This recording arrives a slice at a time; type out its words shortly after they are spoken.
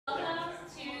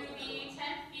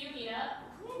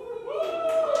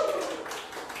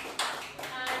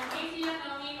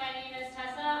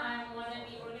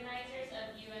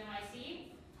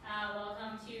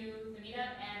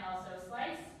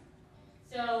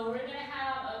So we're going to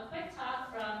have a quick talk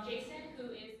from Jason,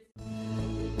 who is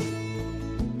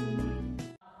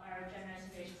our generous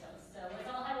integration host. So let's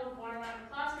all have a warm round of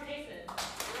applause for Jason.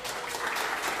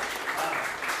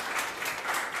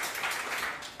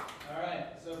 All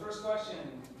right, so first question,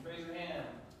 raise your hand.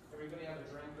 Everybody have a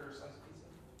drink or a slice of pizza?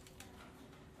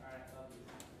 All right, love you.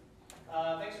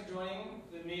 Thanks for joining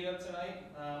the meetup tonight.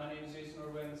 My name is Jason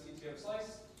Orwin, CTO of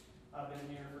Slice. I've been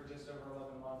here for just over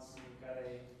 11 months, and we've got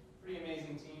a pretty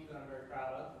amazing team that I'm very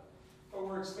proud of. But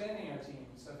we're expanding our team,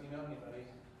 so if you know anybody,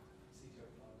 CTO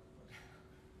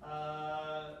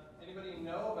plug. Anybody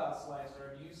know about Slice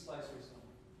or have used Slice recently?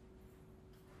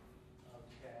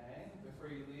 Okay,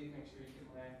 before you leave, make sure you get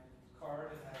my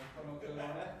card and have a promo code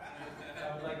on it.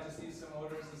 I would like to see some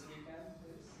orders this weekend,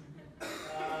 please.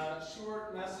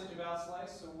 Short message about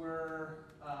Slice. So we're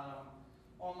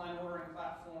online ordering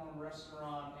platform,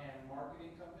 restaurant, and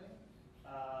marketing company.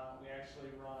 We actually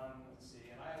run, let's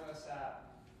see, an iOS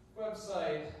app,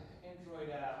 website, Android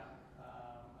app,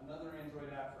 another Android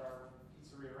app for our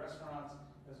pizzeria restaurants,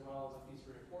 as well as a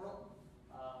pizzeria portal.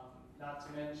 Not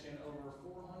to mention over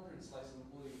 400 Slice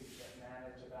employees that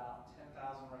manage about 10,000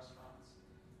 restaurants.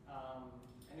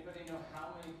 Anybody know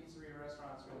how many pizzeria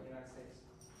restaurants are in the United States?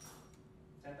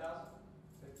 10,000?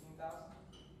 15,000?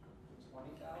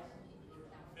 20,000?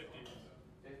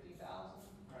 50,000? All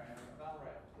right, about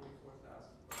right, 44,000.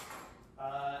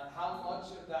 How much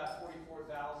of that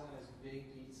 44,000 is big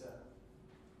pizza?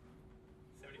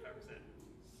 75%.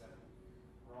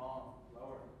 Wrong,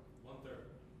 lower. 1/3.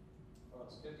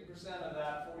 Close. 50% of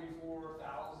that 44,000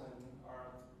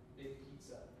 are big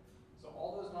pizza. So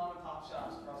all those mom and pop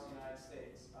shops across the United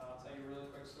States. I'll tell you a really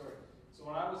quick story. So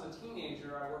when I was a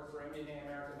teenager, I worked for MBA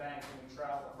America Bank, and we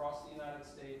traveled across the United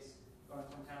States, going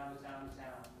from town to town to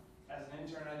town. As an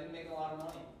intern, I didn't make a lot of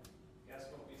money.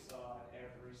 Guess what we saw at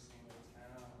every single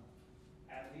town?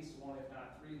 At least one, if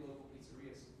not three, local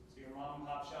pizzerias. So your mom and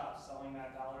pop shop selling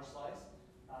that dollar slice,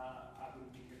 I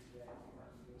wouldn't be here today if you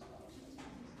weren't for those dollar slices.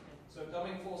 So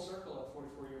coming full circle at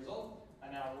 44 years old,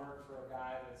 I now work for a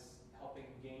guy that's helping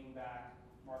gain back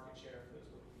market share for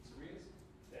those local pizzerias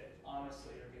that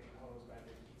honestly are getting hosed by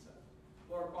big pizza.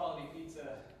 Lower quality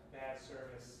pizza, bad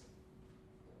service.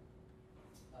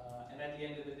 And at the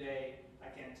end of the day, I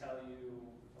can't tell you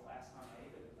the last time I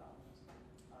ate at McDonald's.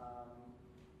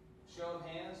 Show of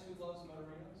hands, who loves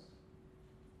motorinos?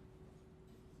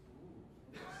 Ooh,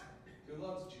 who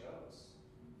loves Joe's?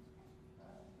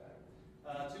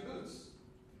 Two boots.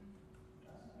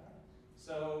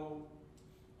 So,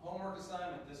 homework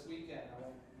assignment this weekend. I'm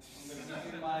going to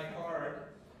give you my card.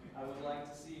 I would like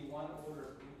to see one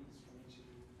order, please, from each of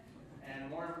you. And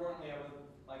more importantly, I would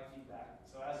like feedback.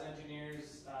 So as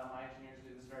engineers, my engineers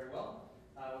do this very well.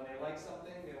 When they like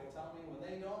something, they will tell me. When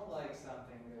they don't like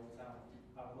something, they will tell me.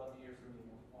 I would love to hear from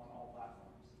you on all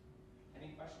platforms.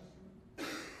 Any questions for me?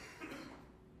 What's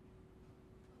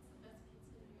the best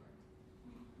pizza in New York?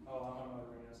 Oh, I'm a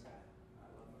Motorinos guy. I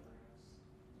love Motorinos.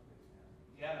 I'm a big fan.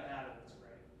 If you haven't had it, it's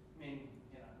great. I mean,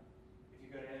 you know, if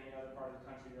you go to any other part of the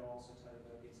country, they'll also tell you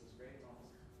that pizza's great. It's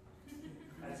almost.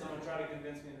 I had someone try to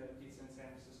convince me that pizza in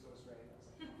San Francisco is great. I was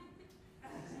like,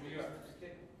 it's New York. Just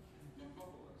kidding.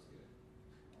 Buffalo is good.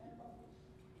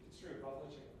 It's true. Buffalo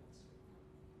chicken. It's true.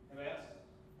 Anybody else?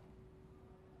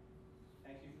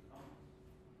 Thank you for coming.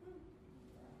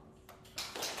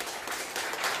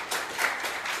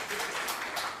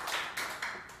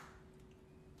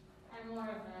 I'm more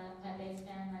of a pet-based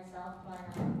fan myself, but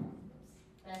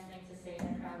best thing to say in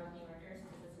a crowd of New Yorkers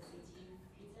because it's a CT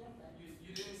pizza. But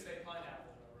You didn't say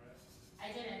pineapple though, right? I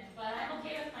didn't, but I'm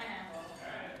okay with pineapple.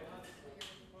 Alright,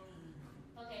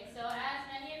 Okay, so as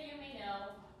many of you may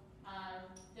know,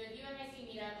 the Vue NYC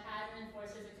meetup has and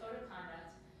enforces a code of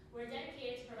conduct. We're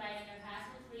dedicated to providing a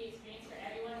hassle-free experience for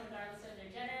everyone regardless of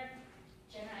their gender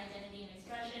identity and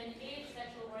expression, age,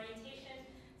 sexual orientation,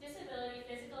 disability,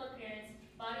 physical appearance,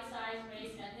 body size,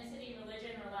 race, ethnicity,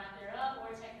 religion, or lack thereof,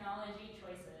 or technology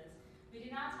choices. We do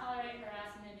not tolerate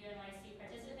harassing the Vue NYC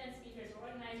participants, speakers, or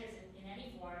organizers in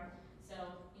any form. So,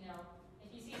 you know,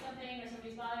 if you see something or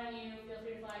somebody's bothering you, feel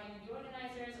free to flag in with the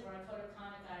organizers or a code of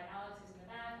conduct guy. Alex is in the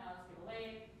back. Alex, give a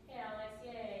wave. Hey, Alex,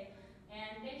 yay.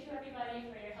 And thank you, everybody,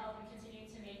 for your help in continuing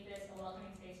to make this a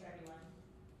welcoming space for everyone.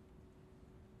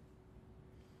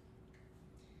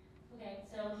 Okay,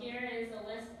 so here is a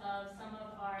list of some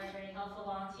of our very helpful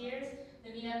volunteers.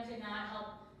 The meetup could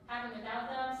not happen without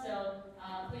them, so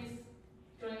please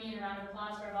join me in a round of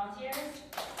applause for our volunteers.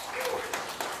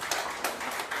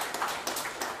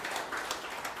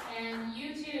 And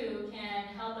you too can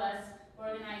help us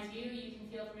organize Vue. You can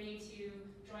feel free to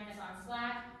join us on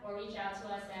Slack or reach out to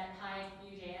us at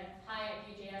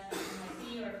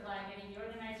hi@Vue.js.nyc or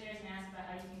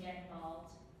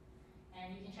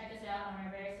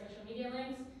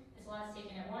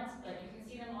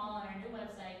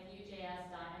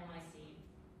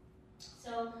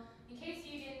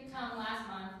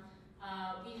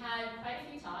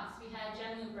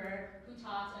Rothenberg, who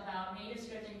talked about native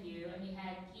script in Vue, and we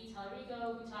had Guy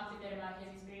Talarico, who talked a bit about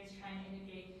his experience trying to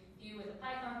integrate Vue with a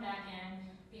Python backend.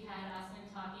 We had Austin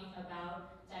talking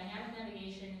about dynamic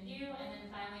navigation in Vue, and then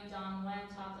finally Dong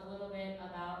Wen talked a little bit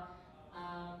about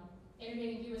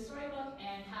integrating Vue with Storybook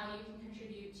and how you can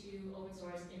contribute to open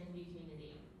source in the Vue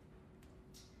community.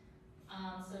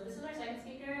 So this is our second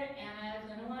speaker, Anna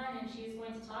Calinawan, and she's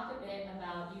going to talk a bit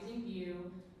about using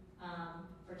Vue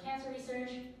for cancer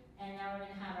research. And now we're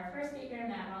going to have our first speaker,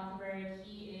 Matt Rothenberg.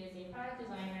 He is a product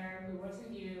designer who works in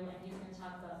Vue, and he's going to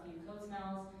talk about Vue code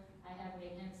smells. I have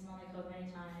made him smell my code many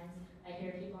times. I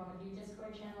hear people on the Vue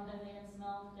Discord channel have made him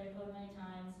smell their code many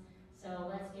times. So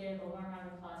let's give a warm round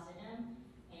of applause to him,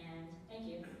 and thank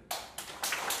you.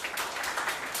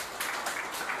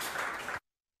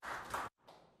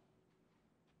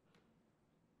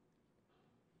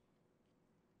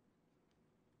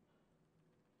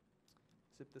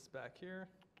 Zip this back here.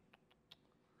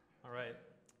 All right.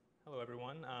 Hello,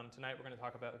 everyone. Tonight we're going to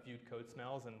talk about Vue code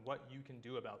smells and what you can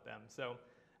do about them. So,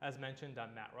 as mentioned,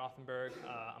 I'm Matt Rothenberg.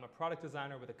 I'm a product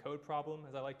designer with a code problem,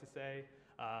 as I like to say.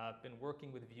 Been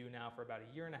working with Vue now for about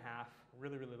a year and a half.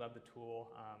 Really, really love the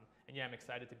tool. And yeah, I'm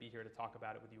excited to be here to talk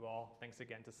about it with you all. Thanks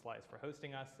again to Slice for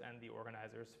hosting us and the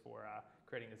organizers for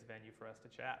creating this venue for us to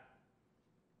chat.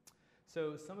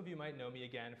 So some of you might know me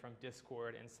again from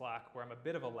Discord and Slack, where I'm a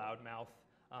bit of a loudmouth.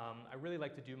 I really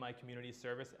like to do my community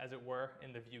service, as it were,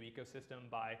 in the Vue ecosystem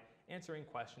by answering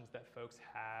questions that folks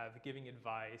have, giving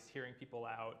advice, hearing people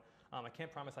out. I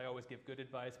can't promise I always give good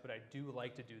advice, but I do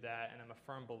like to do that, and I'm a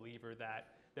firm believer that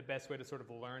the best way to sort of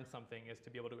learn something is to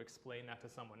be able to explain that to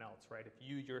someone else, right? If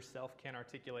you yourself can't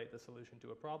articulate the solution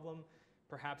to a problem,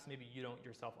 perhaps maybe you don't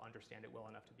yourself understand it well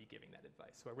enough to be giving that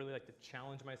advice. So I really like to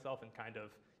challenge myself and kind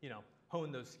of,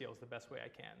 hone those skills the best way I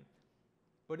can.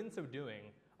 But in so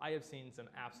doing, I have seen some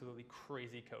absolutely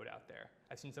crazy code out there.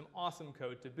 I've seen some awesome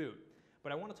code to boot.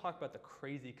 But I want to talk about the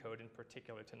crazy code in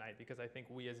particular tonight because I think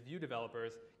we as Vue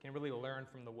developers can really learn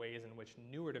from the ways in which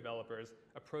newer developers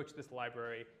approach this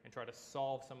library and try to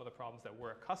solve some of the problems that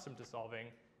we're accustomed to solving,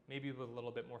 maybe with a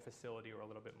little bit more facility or a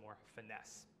little bit more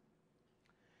finesse.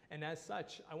 And as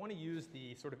such, I want to use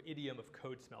the sort of idiom of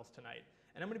code smells tonight.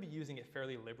 And I'm going to be using it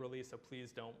fairly liberally, so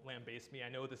please don't lambaste me. I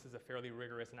know this is a fairly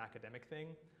rigorous and academic thing,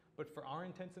 but for our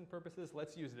intents and purposes,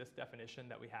 let's use this definition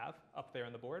that we have up there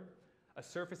on the board. A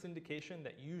surface indication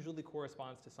that usually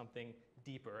corresponds to something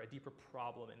deeper, a deeper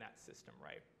problem in that system,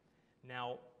 right?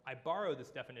 Now, I borrow this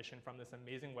definition from this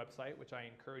amazing website, which I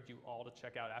encourage you all to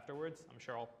check out afterwards. I'm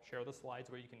sure I'll share the slides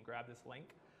where you can grab this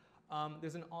link.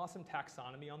 There's an awesome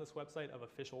taxonomy on this website of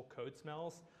official code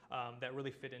smells that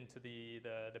really fit into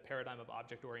the paradigm of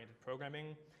object-oriented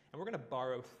programming. And we're going to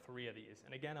borrow 3 of these.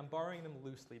 And again, I'm borrowing them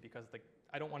loosely because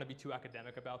I don't want to be too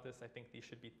academic about this. I think these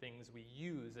should be things we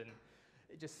use and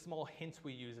just small hints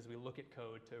we use as we look at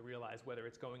code to realize whether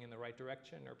it's going in the right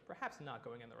direction or perhaps not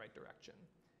going in the right direction.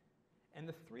 And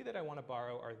the 3 that I want to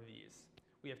borrow are these.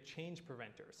 We have change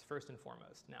preventers, first and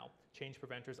foremost. Now, change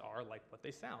preventers are like what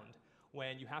they sound.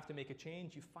 When you have to make a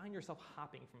change, you find yourself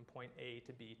hopping from point A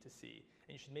to B to C.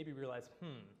 And you should maybe realize,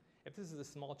 if this is a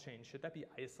small change, should that be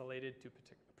isolated to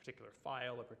a particular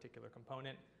file, a particular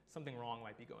component? Something wrong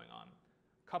might be going on.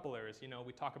 Couplers,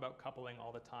 we talk about coupling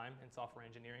all the time in software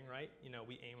engineering, right?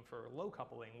 We aim for low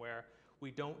coupling where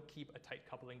we don't keep a tight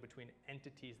coupling between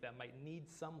entities that might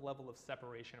need some level of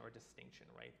separation or distinction,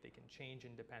 right? They can change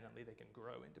independently, they can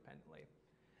grow independently.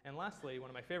 And lastly, one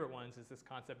of my favorite ones is this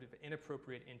concept of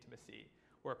inappropriate intimacy,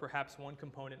 where perhaps one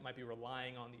component might be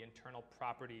relying on the internal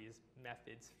properties,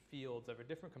 methods, fields of a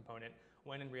different component,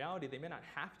 when in reality they may not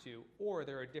have to, or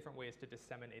there are different ways to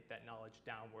disseminate that knowledge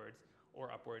downwards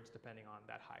or upwards depending on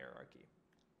that hierarchy.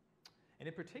 And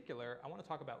in particular, I want to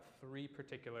talk about 3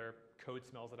 particular code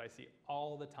smells that I see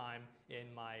all the time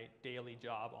in my daily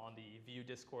job on the Vue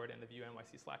Discord and the Vue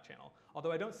NYC Slack channel.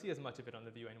 Although I don't see as much of it on the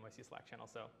Vue NYC Slack channel,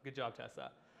 so good job,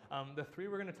 Tessa. The 3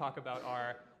 we're going to talk about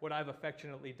are what I've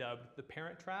affectionately dubbed the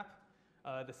parent trap.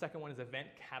 The second one is event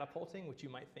catapulting, which you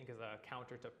might think is a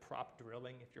counter to prop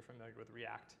drilling, if you're familiar with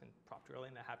React and prop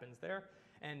drilling that happens there,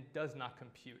 and does not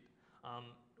compute.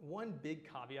 One big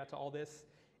caveat to all this,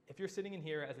 if you're sitting in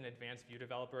here as an advanced Vue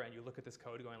developer and you look at this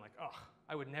code going like, oh,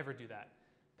 I would never do that,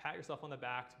 pat yourself on the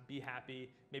back, be happy.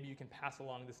 Maybe you can pass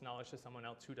along this knowledge to someone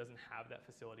else who doesn't have that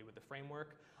facility with the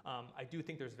framework. I do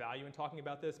think there's value in talking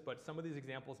about this, but some of these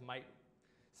examples might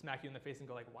smack you in the face and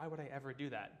go like, why would I ever do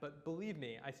that? But believe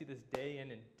me, I see this day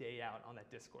in and day out on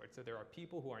that Discord. So there are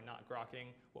people who are not grokking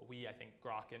what we, I think,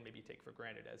 grok and maybe take for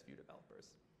granted as Vue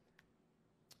developers.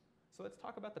 So let's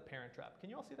talk about the parent trap. Can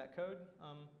you all see that code?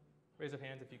 Raise of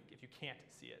hands if you can't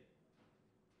see it.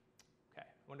 Okay,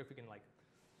 I wonder if we can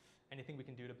Anything we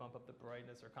can do to bump up the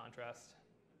brightness or contrast?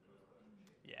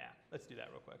 Yeah, let's do that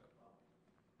real quick.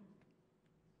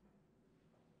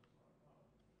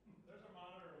 There's a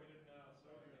monitor we didn't know,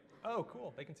 so. Oh,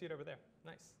 cool. They can see it over there.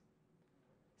 Nice.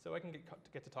 So I can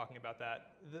get to talking about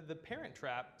that. The parent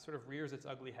trap sort of rears its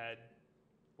ugly head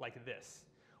like this,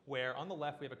 where on the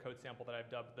left we have a code sample that I've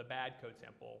dubbed the bad code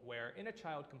sample, where in a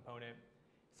child component,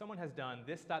 someone has done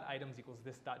this.items equals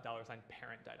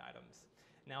this.$parent.items.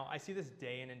 Now, I see this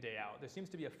day in and day out. There seems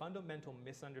to be a fundamental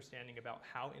misunderstanding about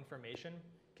how information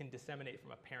can disseminate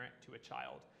from a parent to a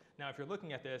child. Now, if you're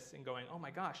looking at this and going, oh my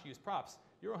gosh, use props,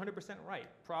 you're 100% right.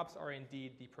 Props are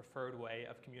indeed the preferred way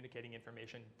of communicating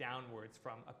information downwards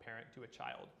from a parent to a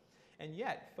child. And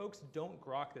yet, folks don't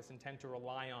grok this and tend to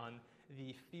rely on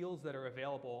the fields that are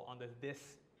available on the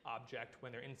this object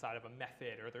when they're inside of a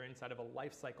method or they're inside of a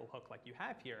lifecycle hook like you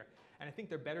have here. And I think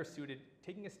they're better suited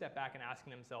taking a step back and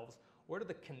asking themselves, what are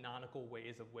the canonical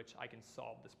ways of which I can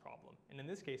solve this problem? And in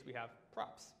this case, we have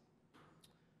props.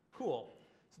 Cool.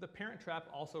 So the parent trap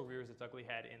also rears its ugly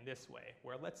head in this way,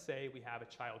 where let's say we have a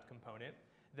child component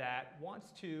that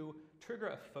wants to trigger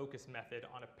a focus method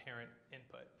on a parent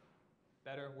input.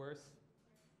 Better, worse?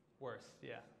 Worse,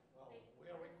 yeah. Well,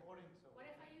 we are recording, so. What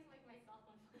if I use like my cell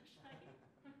phone flashlight?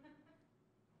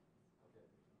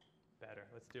 Better,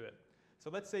 let's do it. So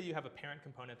let's say you have a parent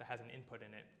component that has an input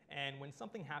in it, and when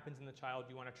something happens in the child,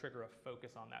 you want to trigger a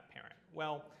focus on that parent.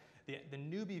 Well, the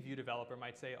newbie Vue developer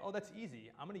might say, oh, that's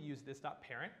easy. I'm going to use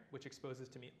this.parent, which exposes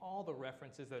to me all the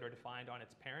references that are defined on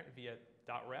its parent via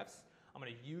 .refs. I'm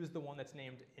going to use the one that's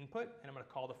named input, and I'm going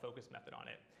to call the focus method on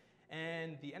it.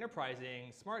 And the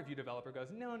enterprising smart Vue developer goes,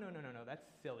 no, that's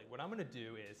silly. What I'm going to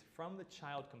do is, from the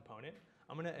child component,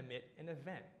 I'm going to emit an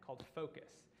event called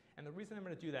focus. And the reason I'm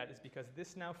going to do that is because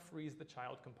this now frees the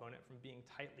child component from being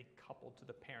tightly coupled to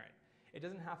the parent. It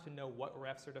doesn't have to know what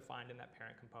refs are defined in that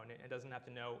parent component. It doesn't have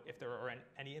to know if there are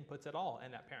any inputs at all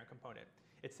in that parent component.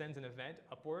 It sends an event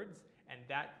upwards, and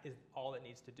that is all it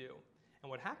needs to do. And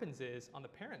what happens is, on the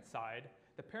parent side,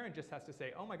 the parent just has to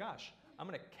say, oh my gosh, I'm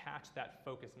going to catch that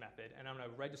focus method, and I'm going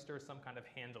to register some kind of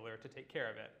handler to take care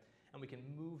of it. And we can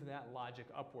move that logic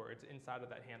upwards inside of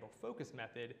that handle focus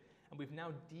method, and we've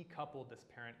now decoupled this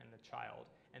parent and the child,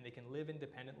 and they can live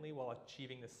independently while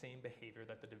achieving the same behavior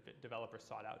that the developer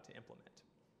sought out to implement.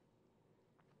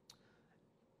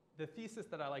 The thesis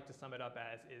that I like to sum it up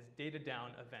as is data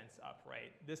down, events up,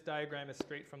 right? This diagram is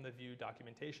straight from the Vue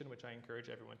documentation, which I encourage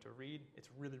everyone to read. It's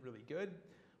really, really good.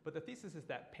 But the thesis is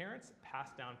that parents pass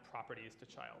down properties to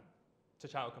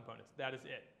child components. That is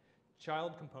it.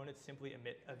 Child components simply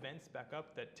emit events back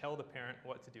up that tell the parent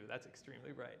what to do. That's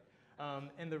extremely right.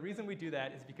 And the reason we do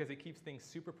that is because it keeps things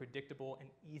super predictable and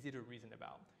easy to reason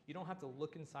about. You don't have to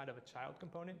look inside of a child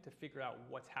component to figure out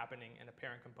what's happening in a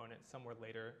parent component somewhere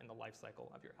later in the life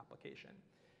cycle of your application.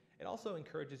 It also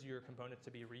encourages your components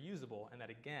to be reusable, and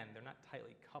that again, they're not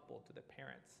tightly coupled to the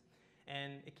parents.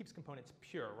 And it keeps components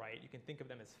pure, right? You can think of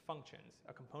them as functions.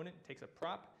 A component takes a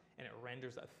prop and it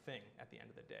renders a thing at the end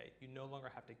of the day. You no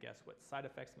longer have to guess what side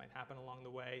effects might happen along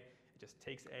the way. It just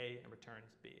takes A and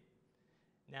returns B.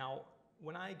 Now,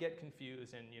 when I get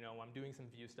confused and I'm doing some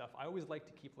Vue stuff, I always like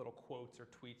to keep little quotes or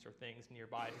tweets or things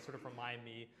nearby to sort of remind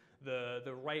me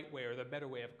the right way or the better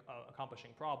way of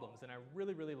accomplishing problems. And I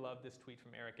really, really love this tweet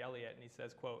from Eric Elliott, and he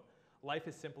says, quote, "Life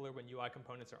is simpler when UI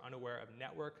components are unaware of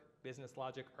network, business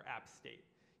logic, or app state.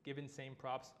 Given same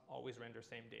props, always render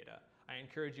same data." I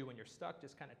encourage you when you're stuck,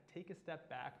 just kind of take a step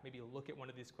back, maybe look at one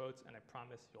of these quotes, and I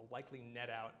promise you'll likely net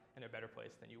out in a better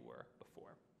place than you were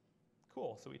before.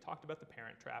 Cool, so we talked about the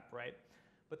parent trap, right?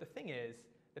 But the thing is,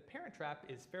 the parent trap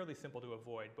is fairly simple to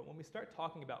avoid, but when we start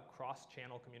talking about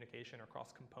cross-channel communication or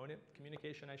cross-component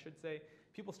communication, I should say,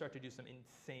 people start to do some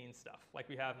insane stuff. Like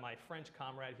we have my French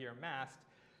comrade here, Mast,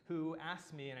 who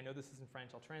asks me, and I know this isn't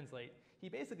French, I'll translate, he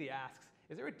basically asks,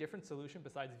 is there a different solution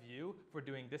besides Vue for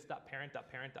doing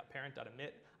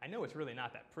this.parent.parent.parent.emit? I know it's really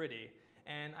not that pretty.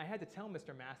 And I had to tell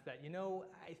Mr. Mast that,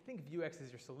 I think Vuex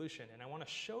is your solution, and I want to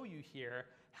show you here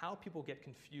how people get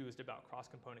confused about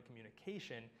cross-component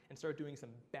communication and start doing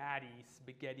some batty,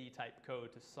 spaghetti-type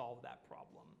code to solve that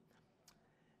problem.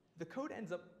 The code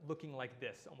ends up looking like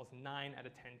this almost 9 out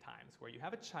of 10 times, where you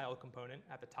have a child component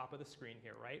at the top of the screen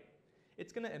here, right?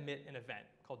 It's going to emit an event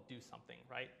called do something,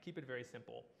 right? Keep it very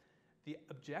simple. The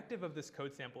objective of this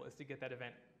code sample is to get that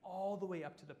event all the way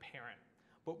up to the parent.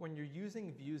 But when you're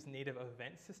using Vue's native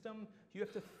event system, you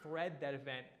have to thread that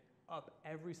event up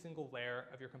every single layer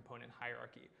of your component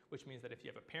hierarchy, which means that if you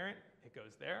have a parent, it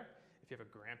goes there. If you have a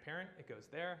grandparent, it goes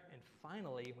there. And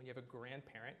finally, when you have a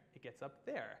grandparent, it gets up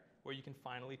there, where you can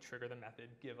finally trigger the method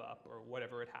give up or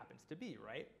whatever it happens to be,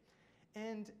 right?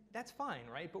 And that's fine,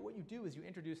 right? But what you do is you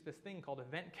introduce this thing called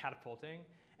event catapulting,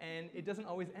 and it doesn't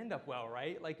always end up well,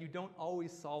 right? Like, you don't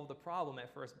always solve the problem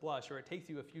at first blush, or it takes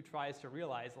you a few tries to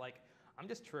realize, like, I'm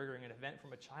just triggering an event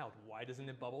from a child. Why doesn't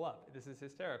it bubble up? This is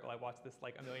hysterical. I watched this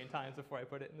like a million times before I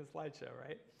put it in the slideshow,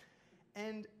 right?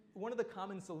 And one of the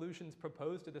common solutions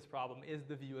proposed to this problem is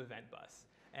the Vue event bus.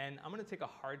 And I'm going to take a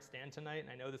hard stand tonight, and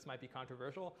I know this might be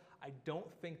controversial. I don't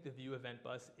think the Vue event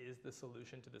bus is the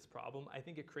solution to this problem. I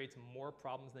think it creates more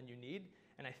problems than you need,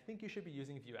 and I think you should be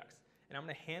using Vuex. And I'm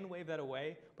going to hand wave that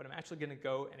away, but I'm actually going to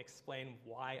go and explain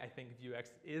why I think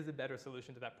Vuex is a better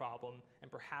solution to that problem,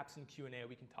 and perhaps in Q&A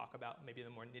we can talk about maybe the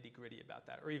more nitty-gritty about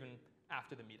that, or even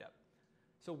after the meetup.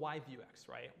 So why Vuex,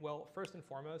 right? Well, first and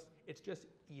foremost, it's just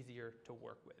easier to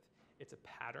work with. It's a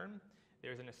pattern.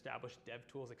 There's an established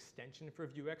DevTools extension for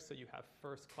Vuex, so you have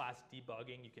first-class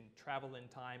debugging. You can travel in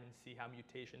time and see how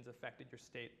mutations affected your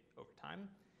state over time.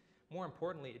 More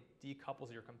importantly, it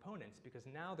decouples your components, because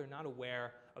now they're not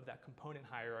aware of that component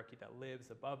hierarchy that lives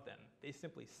above them. They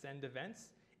simply send events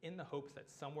in the hopes that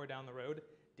somewhere down the road,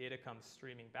 data comes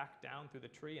streaming back down through the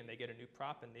tree, and they get a new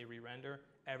prop, and they re-render.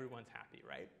 Everyone's happy,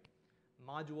 right?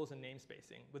 Modules and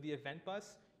namespacing. With the event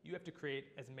bus, you have to create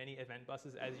as many event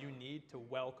buses as you need to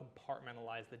well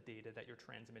compartmentalize the data that you're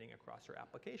transmitting across your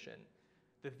application.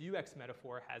 The Vuex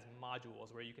metaphor has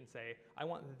modules where you can say, I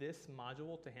want this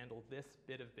module to handle this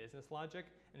bit of business logic,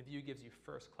 and Vue gives you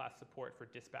first-class support for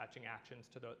dispatching actions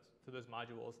to those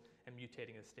modules and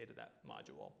mutating the state of that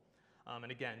module.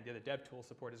 And again, the DevTools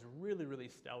support is really, really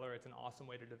stellar. It's an awesome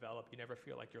way to develop. You never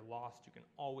feel like you're lost. You can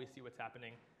always see what's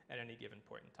happening at any given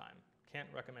point in time. Can't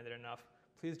recommend it enough.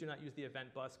 Please do not use the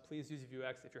event bus. Please use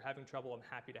Vuex. If you're having trouble, I'm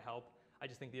happy to help. I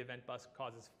just think the event bus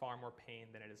causes far more pain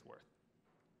than it is worth.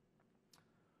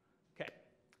 Okay,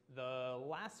 the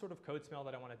last sort of code smell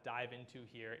that I want to dive into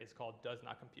here is called does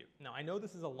not compute. Now, I know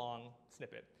this is a long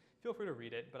snippet. Feel free to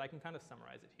read it, but I can kind of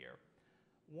summarize it here.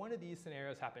 One of these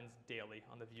scenarios happens daily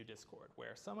on the Vue Discord,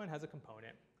 where someone has a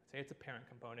component, say it's a parent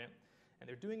component, and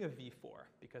they're doing a v-for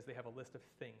because they have a list of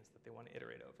things that they want to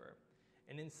iterate over.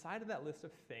 And inside of that list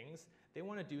of things, they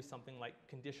want to do something like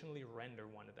conditionally render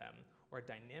one of them, or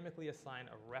dynamically assign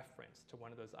a reference to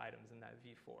one of those items in that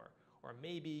v-for. Or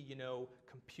maybe,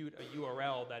 compute a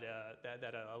URL that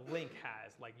a link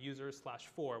has, like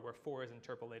users/for, where for is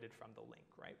interpolated from the link,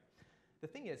 right? The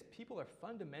thing is, people are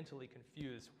fundamentally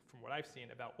confused, from what I've seen,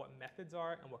 about what methods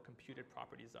are and what computed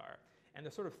properties are. And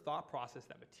the sort of thought process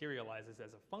that materializes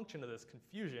as a function of this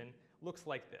confusion looks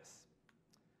like this.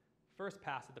 First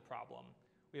pass at the problem.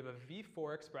 We have a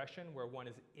v-for expression where one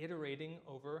is iterating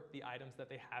over the items that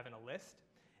they have in a list,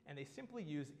 and they simply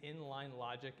use inline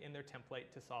logic in their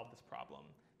template to solve this problem.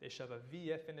 They shove a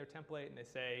v-if in their template, and they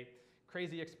say,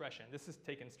 crazy expression. This is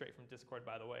taken straight from Discord,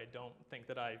 by the way. Don't think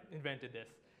that I invented this.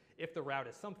 If the route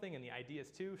is something and the ID is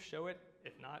 2, show it.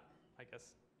 If not, I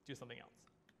guess do something else.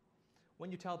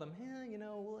 When you tell them,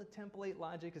 well, template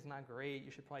logic is not great,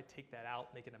 you should probably take that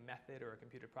out, make it a method or a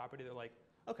computed property, they're like,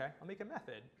 okay, I'll make a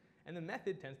method. And the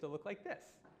method tends to look like this.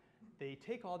 They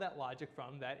take all that logic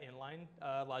from that inline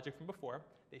logic from before,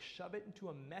 they shove it into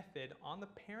a method on the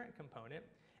parent component,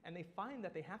 and they find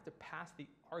that they have to pass the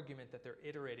argument that they're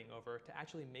iterating over to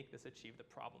actually make this achieve the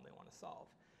problem they want to solve.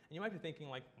 And you might be thinking,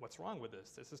 like, what's wrong with this?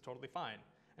 This is totally fine.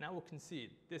 And I will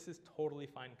concede, this is totally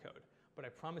fine code. But I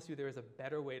promise you there is a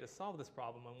better way to solve this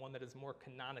problem, and one that is more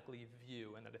canonically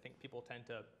Vue, and that I think people tend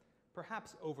to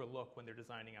perhaps overlook when they're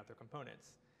designing out their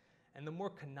components. And the more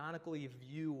canonically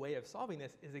Vue way of solving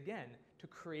this is, again, to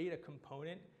create a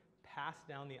component, pass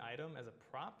down the item as a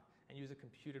prop, and use a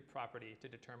computed property to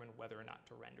determine whether or not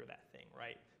to render that thing,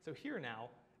 right? So here now,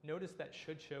 notice that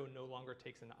should_show no longer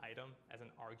takes an item as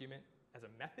an argument, as a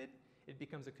method. It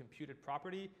becomes a computed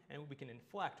property, and we can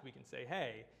inflect. We can say,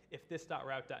 hey, if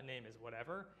this.route.name is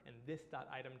whatever, and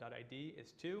this.item.id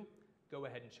is 2, go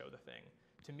ahead and show the thing.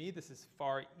 To me, this is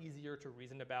far easier to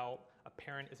reason about. A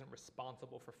parent isn't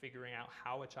responsible for figuring out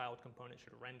how a child component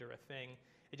should render a thing.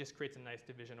 It just creates a nice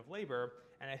division of labor,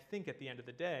 and I think at the end of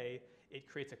the day, it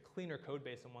creates a cleaner code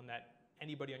base and one that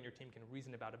anybody on your team can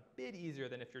reason about a bit easier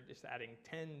than if you're just adding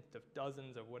tens of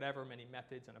dozens of whatever many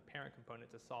methods on a parent component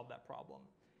to solve that problem.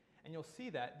 And you'll see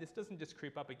that this doesn't just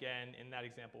creep up again in that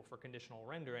example for conditional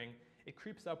rendering. It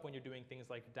creeps up when you're doing things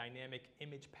like dynamic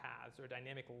image paths or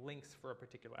dynamic links for a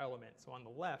particular element. So on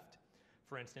the left,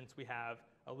 for instance, we have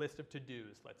a list of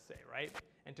to-dos, let's say, right?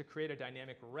 And to create a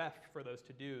dynamic ref for those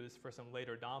to-dos for some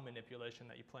later DOM manipulation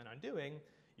that you plan on doing,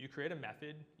 you create a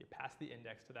method, you pass the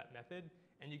index to that method,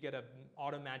 and you get an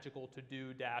automagical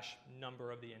to-do dash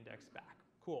number of the index back.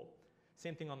 Cool.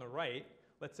 Same thing on the right.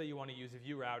 Let's say you want to use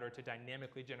VueRouter to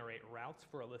dynamically generate routes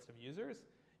for a list of users.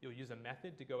 You'll use a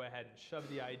method to go ahead and shove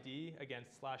the ID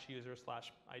against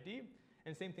 /user/ID.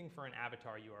 And same thing for an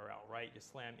avatar URL, right? You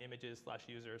slam images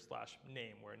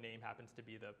 /user/name, where name happens to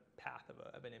be the path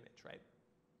of an image, right?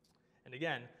 And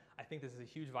again, I think this is a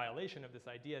huge violation of this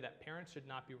idea that parents should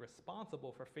not be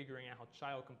responsible for figuring out how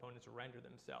child components render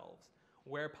themselves.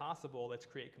 Where possible, let's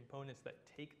create components that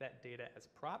take that data as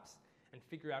props and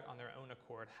figure out on their own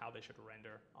accord how they should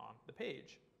render on the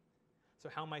page. So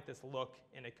how might this look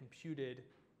in a computed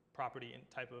property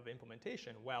type of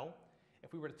implementation? Well,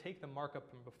 if we were to take the markup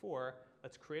from before,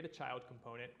 let's create a child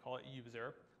component, call it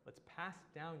user. Let's pass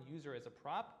down user as a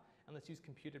prop, and let's use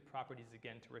computed properties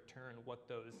again to return what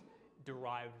those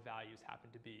derived values happen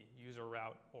to be, user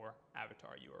route or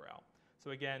avatar URL.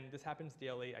 So again, this happens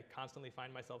daily. I constantly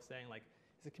find myself saying, like,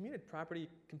 is a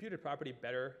computed property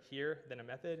better here than a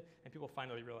method? And people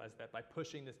finally realize that by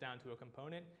pushing this down to a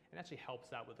component, it actually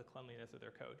helps out with the cleanliness of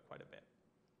their code quite a bit.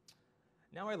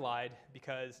 Now I lied,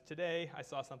 because today I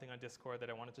saw something on Discord that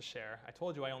I wanted to share. I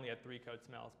told you I only had 3 code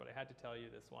smells, but I had to tell you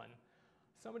this one.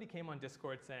 Somebody came on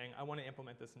Discord saying, I want to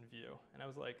implement this in Vue. And I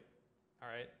was like, all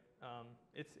right,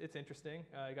 it's interesting.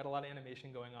 I got a lot of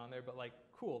animation going on there, but like,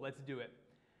 cool, let's do it.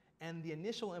 And the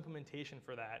initial implementation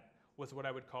for that was what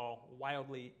I would call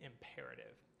wildly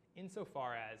imperative,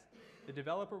 insofar as the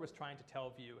developer was trying to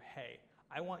tell Vue, hey,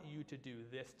 I want you to do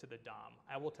this to the DOM.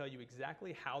 I will tell you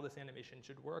exactly how this animation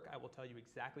should work. I will tell you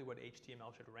exactly what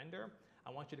HTML should render.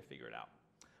 I want you to figure it out.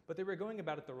 But they were going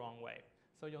about it the wrong way.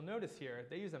 So you'll notice here,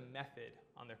 they use a method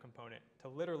on their component to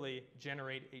literally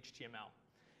generate HTML.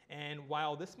 And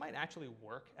while this might actually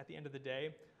work at the end of the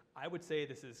day, I would say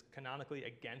this is canonically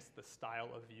against the style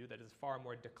of Vue that is far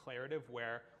more declarative,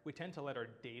 where we tend to let our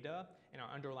data and our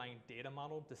underlying data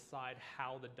model decide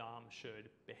how the DOM should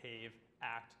behave,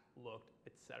 act, look,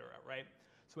 etc., right?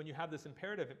 So when you have this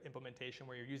imperative implementation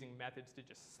where you're using methods to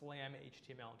just slam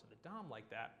HTML into the DOM like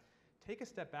that, take a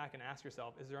step back and ask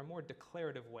yourself, is there a more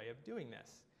declarative way of doing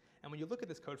this? And when you look at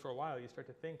this code for a while, you start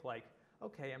to think like,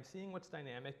 okay, I'm seeing what's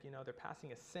dynamic. You know, they're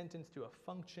passing a sentence to a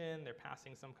function. They're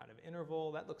passing some kind of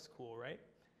interval. That looks cool, right?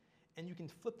 And you can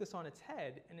flip this on its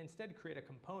head and instead create a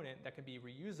component that can be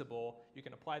reusable. You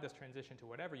can apply this transition to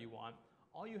whatever you want.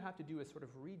 All you have to do is sort of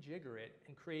rejigger it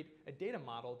and create a data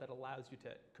model that allows you to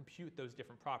compute those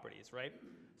different properties, right?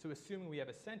 So assuming we have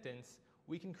a sentence,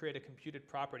 we can create a computed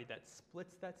property that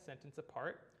splits that sentence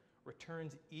apart,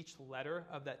 returns each letter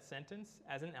of that sentence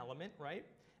as an element, right?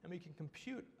 And we can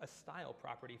compute a style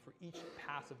property for each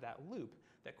pass of that loop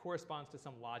that corresponds to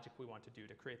some logic we want to do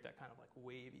to create that kind of like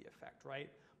wavy effect, right?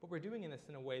 But we're doing this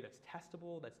in a way that's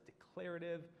testable, that's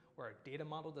declarative, where our data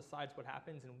model decides what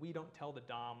happens, and we don't tell the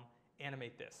DOM,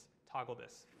 animate this, toggle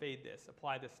this, fade this,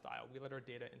 apply this style. We let our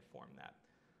data inform that.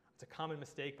 It's a common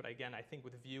mistake, but again, I think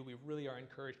with Vue, we really are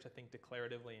encouraged to think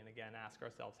declaratively and again, ask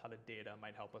ourselves how the data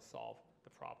might help us solve the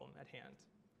problem at hand.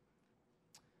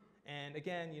 And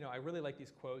again, you know, I really like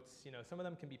these quotes. You know, some of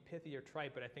them can be pithy or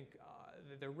trite, but I think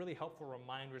they're really helpful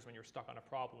reminders when you're stuck on a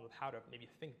problem of how to maybe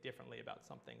think differently about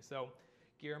something. So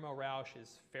Guillermo Rauch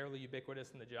is fairly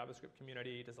ubiquitous in the JavaScript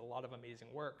community. He does a lot of amazing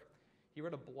work. He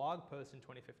wrote a blog post in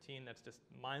 2015 that's just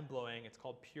mind-blowing. It's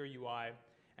called Pure UI.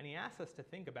 And he asks us to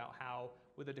think about how,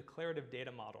 with a declarative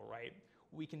data model, right,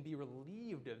 we can be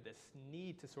relieved of this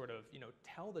need to sort of, you know,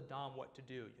 tell the DOM what to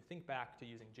do. You think back to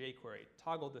using jQuery,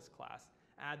 toggle this class,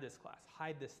 add this class,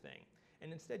 hide this thing,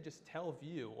 and instead just tell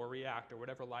Vue or React or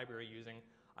whatever library you're using,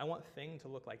 I want thing to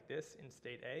look like this in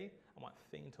state A, I want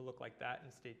thing to look like that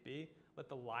in state B. Let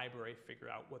the library figure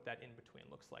out what that in-between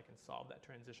looks like and solve that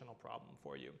transitional problem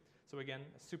for you. So again,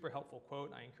 a super helpful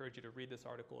quote. I encourage you to read this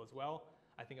article as well.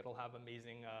 I think it'll have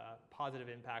amazing positive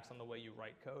impacts on the way you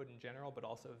write code in general, but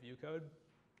also Vue code.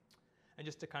 And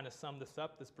just to kind of sum this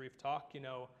up, this brief talk, you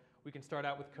know, we can start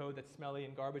out with code that's smelly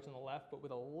and garbage on the left, but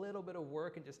with a little bit of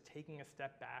work and just taking a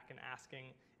step back and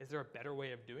asking, is there a better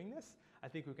way of doing this? I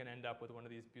think we can end up with one of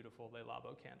these beautiful Le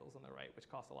Labo candles on the right, which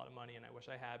cost a lot of money, and I wish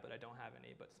I had, but I don't have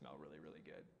any, but smell really, really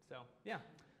good. So yeah,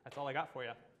 that's all I got for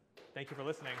you. Thank you for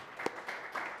listening.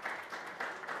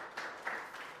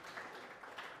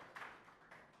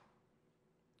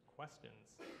 Questions?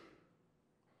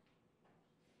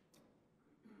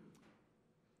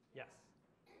 Yes.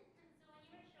 So when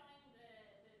you were showing the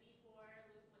before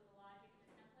loop with the logic and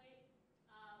the template,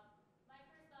 my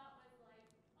first thought was like,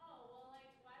 oh, well,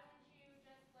 like, why don't you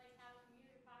just like have a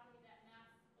commuter property that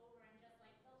maps over and just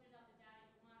like filters out the data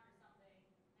you want or something?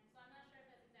 And so I'm not sure if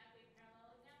that's exactly a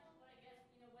parallel example, but I guess,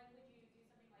 you know, when would you do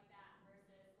something like that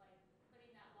versus like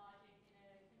putting that logic in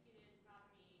a computed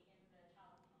property in the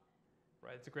child component?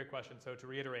 right? It's a great question. So to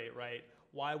reiterate, right,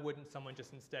 why wouldn't someone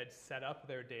just instead set up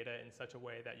their data in such a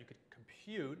way that you could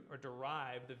compute or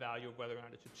derive the value of whether or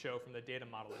not it should show from the data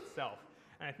model itself?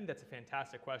 And I think that's a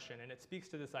fantastic question, and it speaks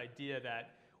to this idea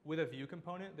that with a Vue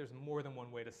component, there's more than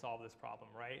one way to solve this problem,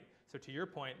 right? So to your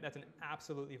point, that's an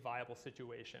absolutely viable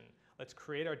situation. Let's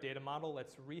create our data model,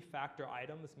 let's refactor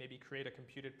items, maybe create a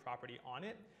computed property on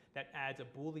it that adds a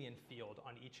Boolean field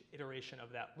on each iteration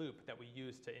of that loop that we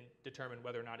use to determine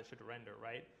whether or not it should render,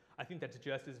 right? I think that's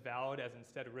just as valid as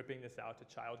instead of ripping this out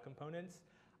to child components.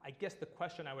 I guess the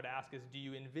question I would ask is, do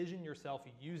you envision yourself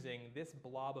using this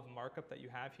blob of markup that you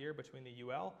have here between the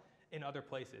UL in other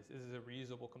places? Is this a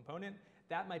reusable component?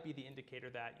 That might be the indicator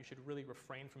that you should really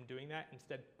refrain from doing that,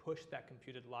 instead push that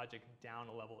computed logic down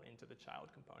a level into the child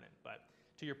component. But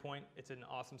to your point, it's an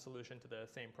awesome solution to the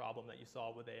same problem that you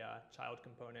saw with a child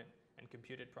component and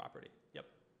computed property. Yep.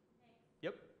 Thanks.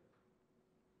 Yep.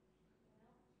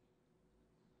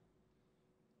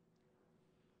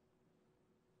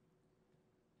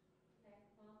 Okay,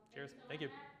 well, Cheers. so Thank much,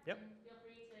 you. Matt, Yep. and feel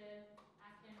free to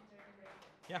ask him during the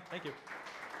break. Yeah, thank you.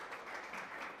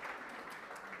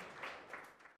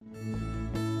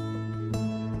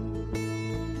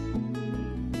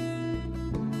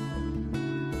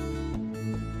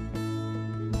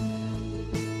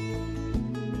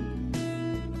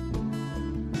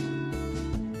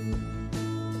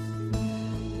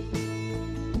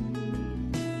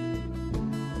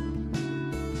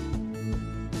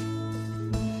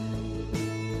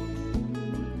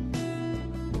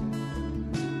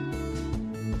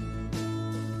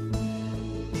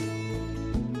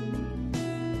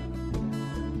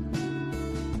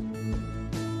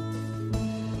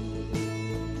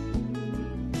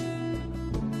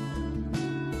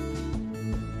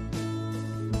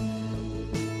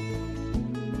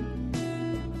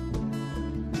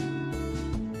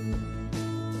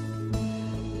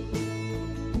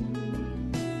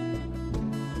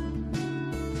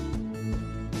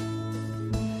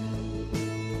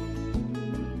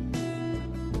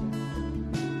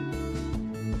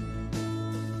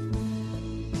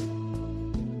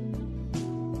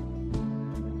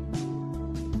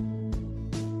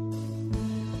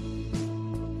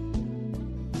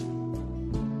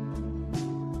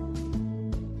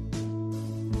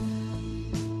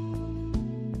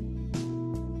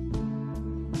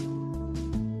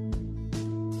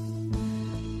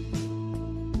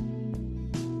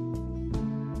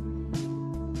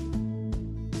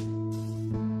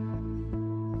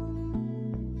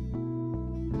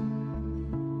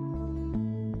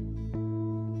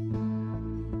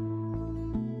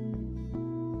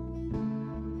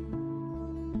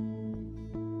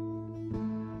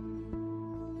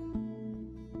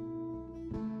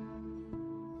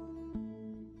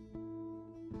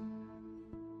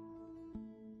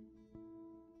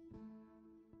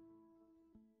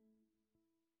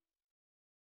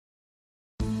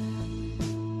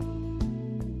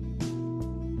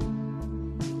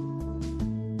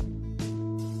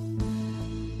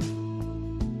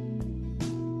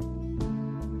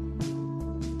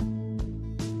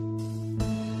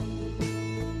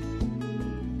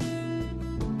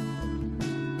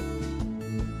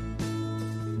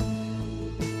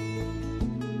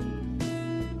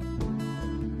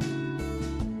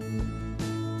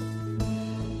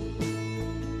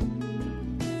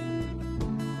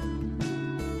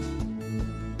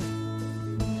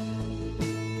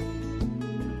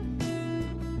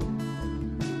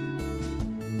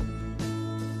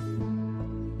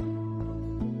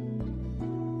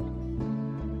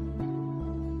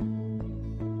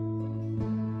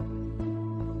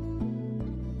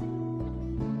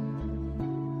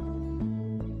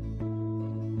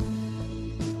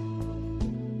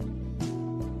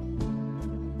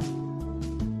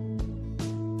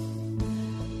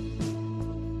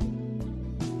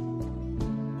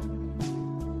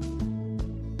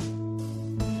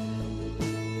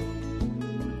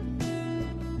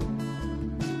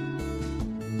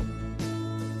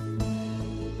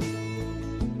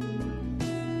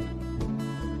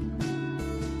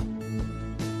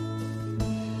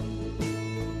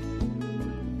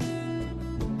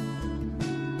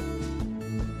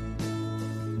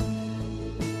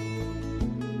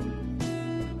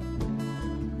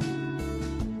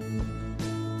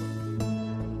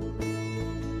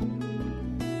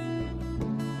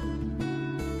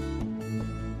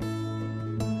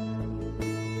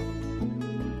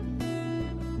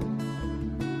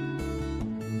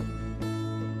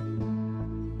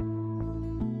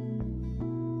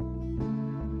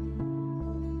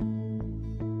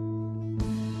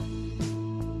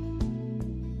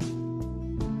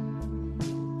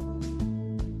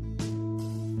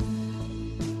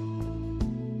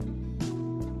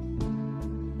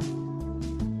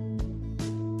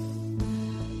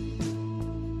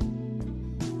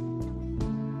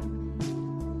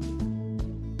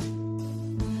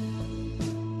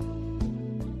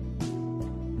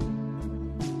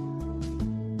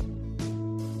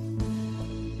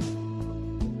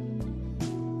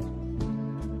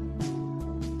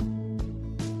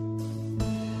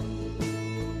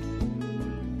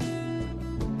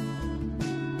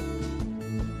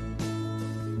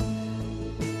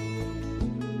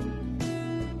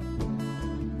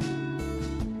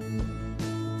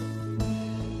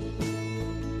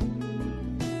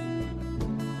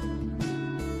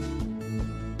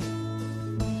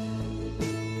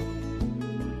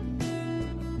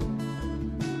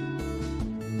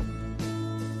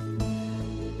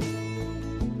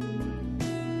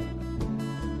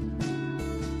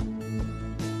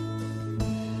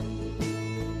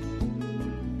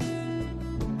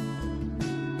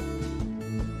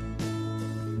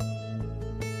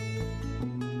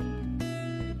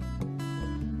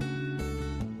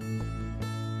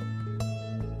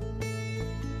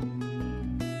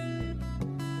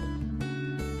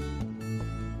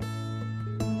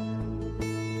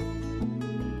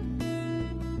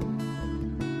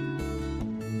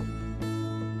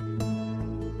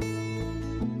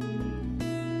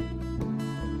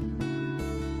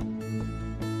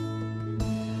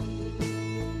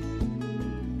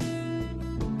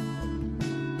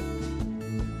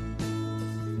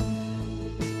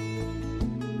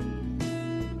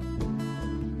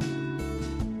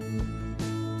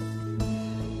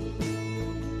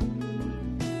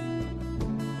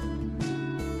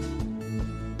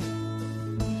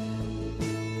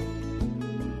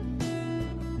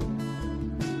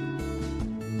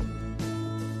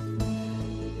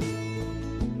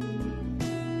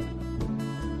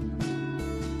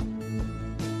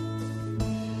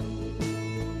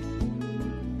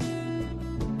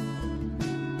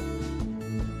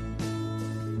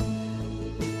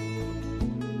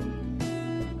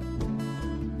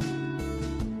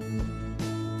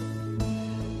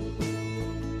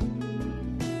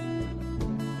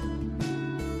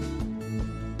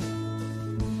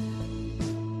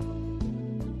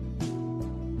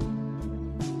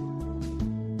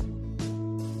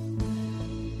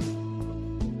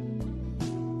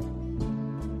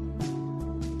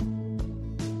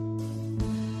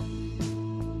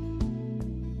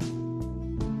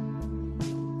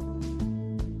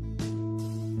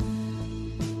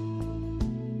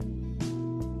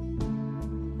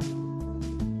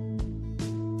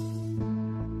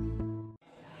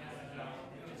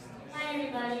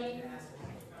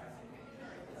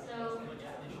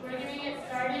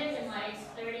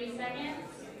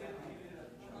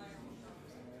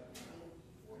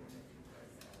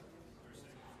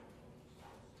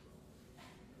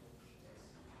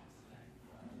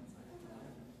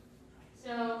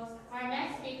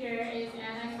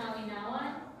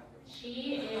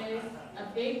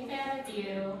 big fan of Vue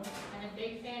and a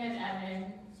big fan of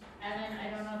Evan. Evan, I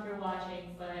don't know if you're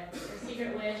watching, but her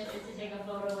secret wish is to take a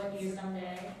photo with you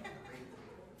someday.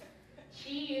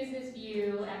 She uses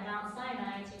Vue at Mount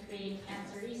Sinai to create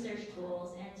cancer research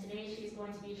tools, and today she's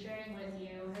going to be sharing with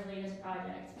you her latest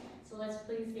project. So let's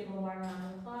please give a warm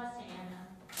round of applause to Anna.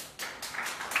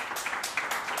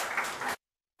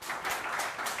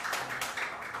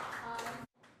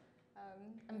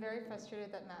 I'm very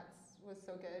frustrated that Matt's was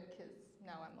so good because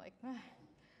now I'm like,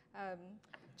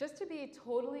 just to be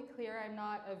totally clear, I'm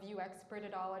not a Vue expert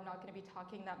at all. I'm not going to be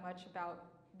talking that much about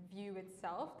Vue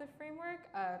itself, the framework.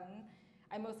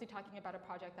 I'm mostly talking about a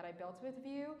project that I built with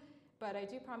Vue, but I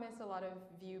do promise a lot of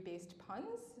Vue-based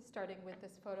puns, starting with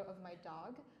this photo of my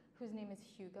dog, whose name is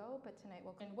Hugo, but tonight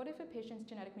we'll... And what if a patient's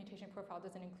genetic mutation profile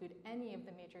doesn't include any of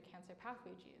the major cancer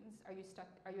pathway genes? Are you stuck?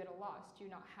 Are you at a loss? Do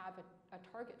you not have a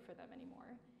target for them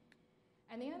anymore?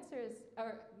 And the answer is,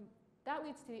 that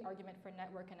leads to the argument for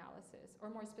network analysis,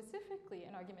 or more specifically,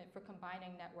 an argument for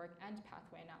combining network and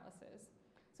pathway analysis.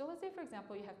 So let's say, for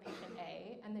example, you have patient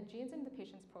A, and the genes in the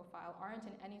patient's profile aren't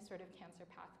in any sort of cancer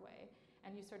pathway,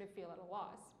 and you sort of feel at a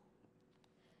loss.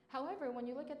 However, when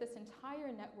you look at this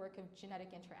entire network of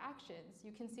genetic interactions,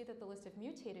 you can see that the list of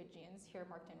mutated genes, here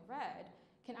marked in red,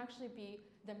 can actually be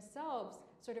themselves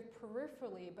sort of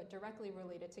peripherally but directly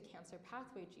related to cancer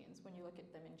pathway genes when you look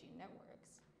at them in gene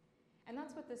networks. And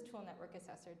that's what this tool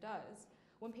NetworkAssessor does.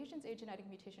 When patients' A genetic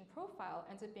mutation profile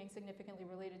ends up being significantly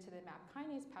related to the MAP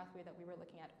kinase pathway that we were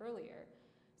looking at earlier.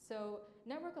 So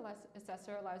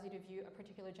NetworkAssessor allows you to view a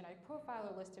particular genetic profile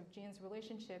or list of genes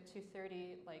relationship to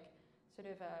 30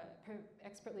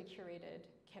 expertly curated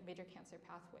major cancer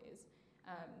pathways.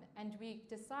 And we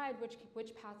decide which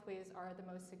pathways are the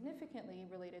most significantly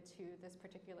related to this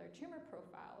particular tumor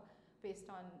profile based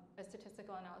on a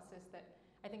statistical analysis that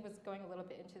I think was going a little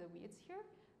bit into the weeds here.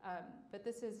 But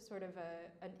this is sort of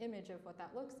an image of what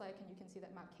that looks like, and you can see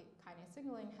that MAP kinase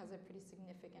signaling has a pretty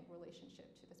significant relationship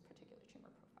to this particular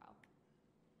tumor profile.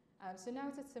 So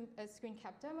now it's a screen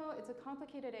cap demo. It's a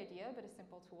complicated idea, but a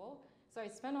simple tool. So I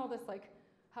spent all this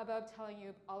hubbub telling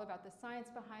you all about the science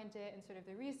behind it and sort of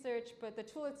the research, but the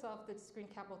tool itself, the screen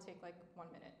cap will take like 1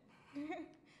 minute.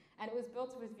 And it was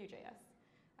built with Vue.js.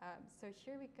 So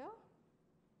here we go.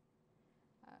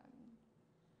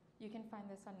 You can find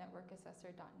this on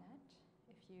networkassessor.net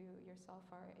if you yourself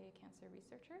are a cancer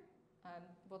researcher.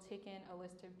 We'll take in a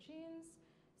list of genes.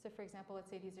 So for example, let's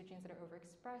say these are genes that are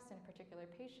overexpressed in a particular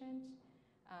patient.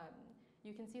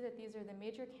 You can see that these are the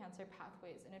major cancer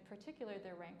pathways, and in particular,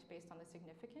 they're ranked based on the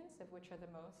significance of which are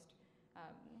the most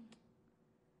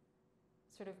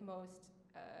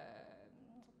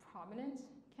prominent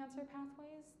cancer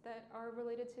pathways that are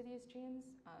related to these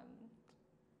genes.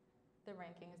 The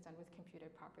ranking is done with computed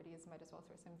properties. Might as well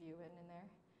throw some Vue in there.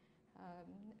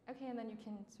 Okay, and then you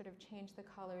can sort of change the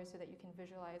color so that you can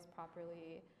visualize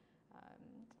properly.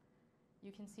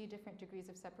 You can see different degrees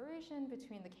of separation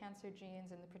between the cancer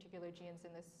genes and the particular genes in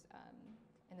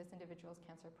this individual's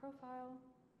cancer profile.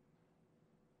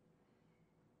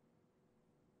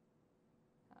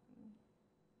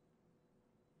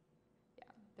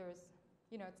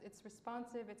 It's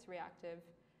responsive, it's reactive.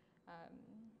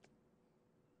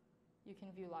 You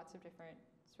can view lots of different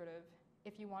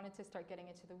if you wanted to start getting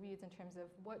into the weeds in terms of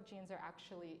what genes are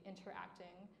actually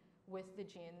interacting with the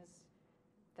genes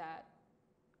that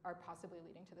are possibly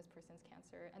leading to this person's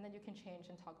cancer. And then you can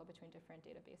change and toggle between different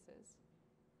databases.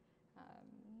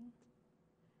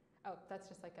 That's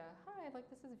just like hi,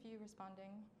 this is Vue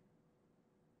responding.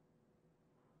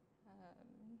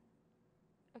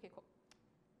 Okay, cool.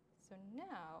 So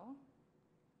now,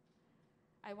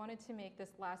 I wanted to make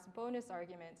this last bonus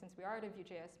argument, since we are at a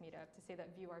Vue.js meetup, to say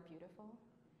that Vue are beautiful,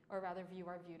 or rather Vue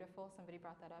are beautiful. Somebody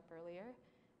brought that up earlier.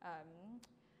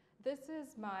 This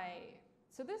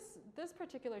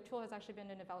particular tool has actually been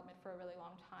in development for a really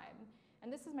long time.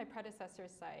 And this is my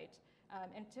predecessor's site.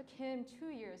 And it took him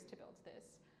 2 years to build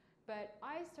this. But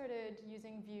I started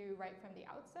using Vue right from the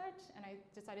outset, and I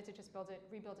decided to just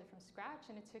rebuild it from scratch,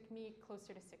 and it took me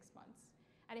closer to 6 months.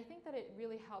 And I think that it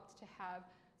really helped to have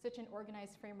such an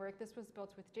organized framework. This was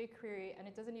built with jQuery, and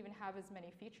it doesn't even have as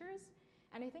many features.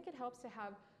 And I think it helps to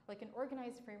have an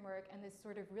organized framework and this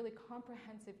sort of really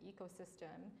comprehensive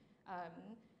ecosystem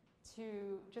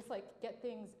to just get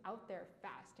things out there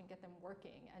fast and get them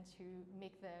working, and to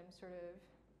make them sort of,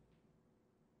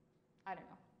 I don't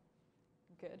know,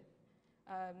 good.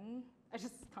 I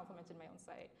just complimented my own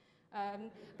site.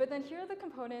 But then here are the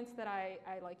components that I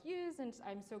use, and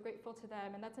I'm so grateful to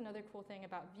them. And that's another cool thing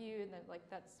about Vue, and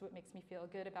that's what makes me feel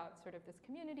good about sort of this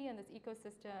community and this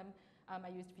ecosystem. I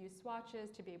used Vue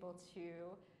swatches to be able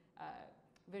to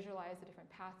visualize the different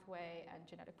pathway and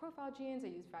genetic profile genes.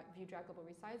 I use Vue draggable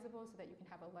resizable so that you can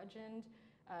have a legend.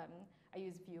 I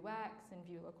use Vuex and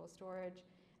Vue local storage.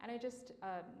 And I just,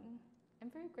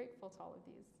 I'm very grateful to all of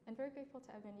these and very grateful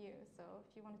to NYU. So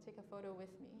if you want to take a photo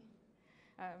with me,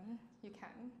 you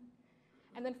can.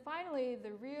 And then finally,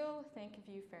 the real thank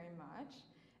you very much.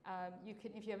 If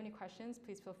you have any questions,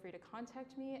 please feel free to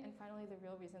contact me. And finally, the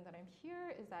real reason that I'm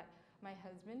here is that my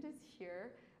husband is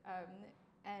here.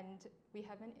 And we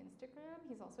have an Instagram.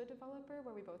 He's also a developer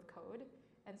where we both code.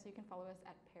 And so you can follow us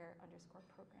at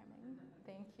pair_programming.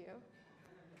 Thank you.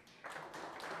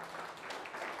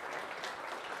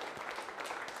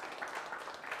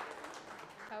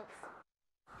 Oh.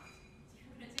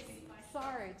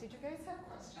 Sorry, did you guys have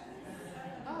questions?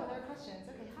 Oh, there are questions.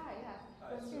 Okay, hi, yeah.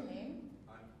 Hi, What's your name?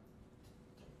 I'm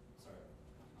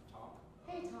Tom.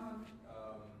 Hey, Tom.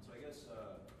 So I guess,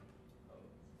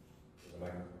 there's a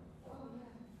microphone. Oh,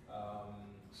 yeah.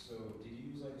 So did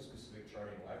you use like a specific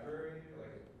charting library,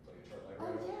 like a chart Oh,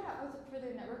 library? yeah. Oh, for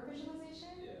the network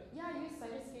visualization? Yeah. Yeah, I use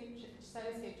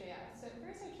Cytoscape.js. So at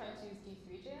first I tried to use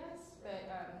D3.js, but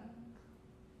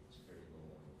It's pretty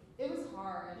low. it was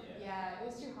hard. Yeah. It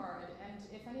was too hard. And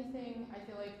if anything, I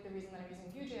feel like the reason that I'm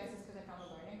using Vue.js is because I found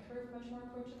the learning curve much more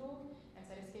approachable. And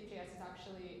Cytoscape.js is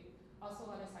actually, also a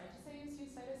lot of scientists I use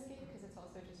Cytoscape because it's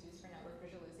also just used for network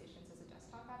visualizations as a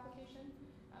desktop application.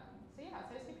 So yeah,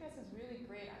 Cytoscape.js is really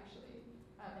great actually.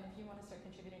 And if you want to start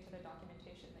contributing to the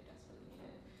documentation, they desperately need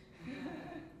it.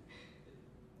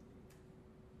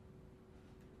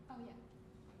 Oh yeah.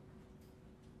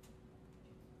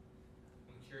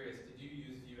 I'm curious, did you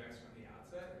use Vuex from the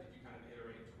outset, or did you kind of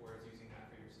iterate towards using that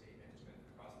for your state management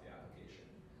across the application?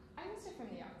 I used it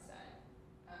from the outset.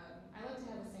 I like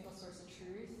to have a single source of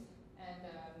truth, and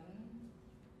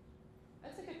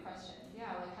that's a good question.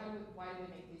 Yeah, like why do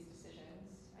we make these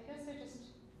decisions? I guess I just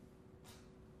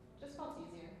felt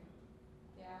easier.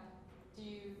 Yeah. Do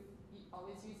you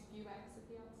always use Vuex at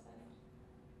the outset?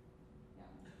 No.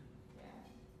 Yeah.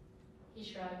 He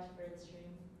shrugged for the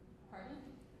stream. Pardon?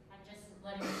 I'm just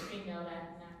letting the stream know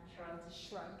that Matt shrugged.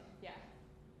 Shrug. Yeah.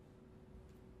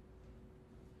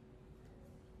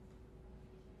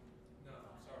 No,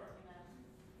 I'm sorry.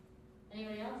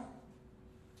 Anybody else?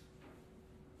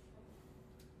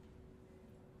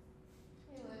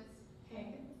 Hey, Liz. Hey,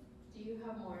 do you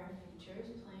have more features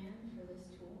planned for this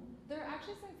tool? There are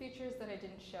actually some features that I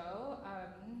didn't show.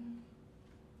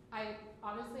 I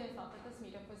thought that this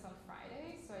meetup was on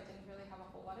Friday, so I didn't really have a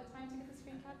whole lot of time to get the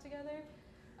screen cap together.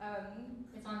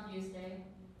 It's on Views Day.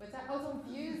 What's that? Oh, it's on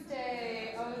Views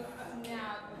Day. Oh,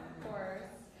 snap, of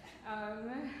course.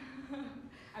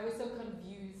 I was so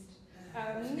confused.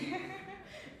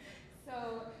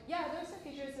 So yeah, there's some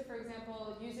features. So for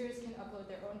example, users can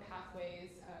upload their own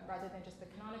pathways rather than just the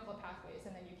canonical pathways,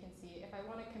 and then you can see if I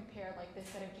want to compare like this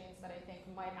set of genes that I think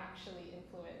might actually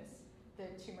influence the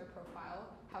tumor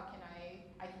profile, how can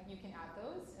you can add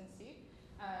those and see.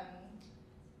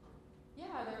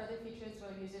 Yeah, there are other features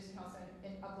where users can also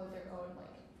upload their own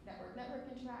like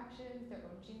network interactions, their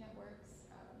own gene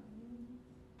networks.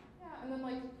 Yeah, and then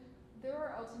like there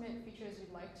are ultimate features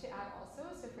we'd like to add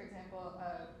also. So for example,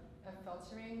 a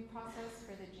filtering process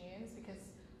for the genes, because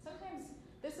sometimes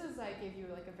this is I gave you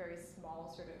like a very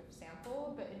small sort of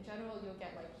sample, but in general you'll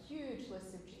get like huge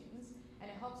lists of genes, and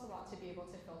it helps a lot to be able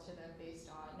to filter them based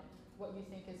on what you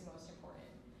think is most important.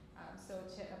 So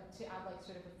to add like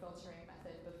sort of a filtering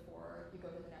method before you go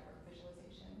to the network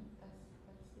visualization, that's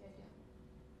the idea.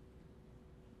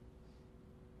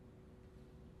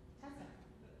 Tessa.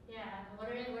 Yeah. What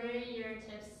are your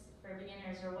tips for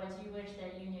beginners, or what do you wish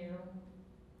that you knew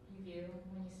Vue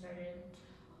when you started?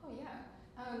 Oh yeah.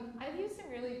 I've used some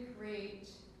really great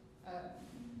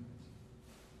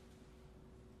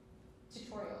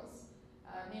tutorials,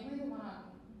 namely the one on,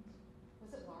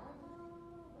 was it Laravel?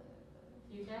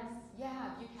 Vuecast?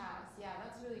 Yeah, Vuecast. Yeah,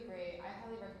 that's really great. I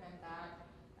highly recommend that.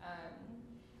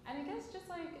 And I guess just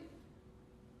like,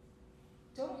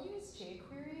 don't use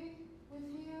jQuery with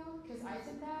Vue, because I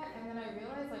did that, and then I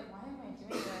realized like, why am I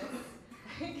doing this?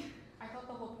 Like, I thought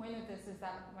the whole point of this is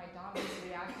that my DOM is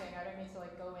reacting. I don't need to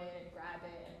like go in and grab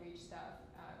it and reach stuff.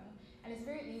 And it's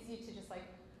very easy to just like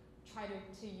try to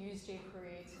use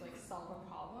jQuery to like solve a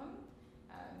problem,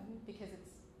 because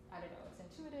it's, I don't know, it's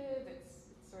intuitive. It's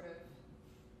sort of,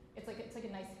 it's like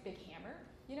a nice big hammer,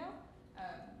 you know.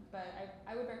 But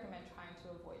I would recommend trying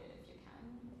to avoid it if you can.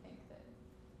 I think that.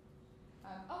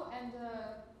 Oh,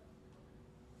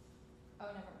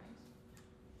 never mind.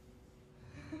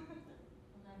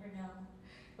 We'll never know.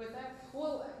 What's that?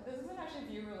 Well, this isn't actually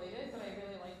Vue related, but I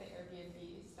really like the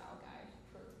Airbnb style guide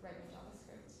for writing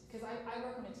JavaScript. Because I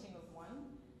work on a team of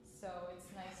one, So it's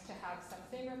nice to have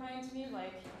something remind me,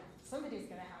 like, somebody's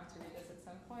going to have to read this at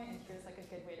some point, and here's like a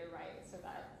good way to write so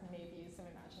that maybe some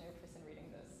imaginary person reading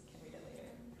this can read it later.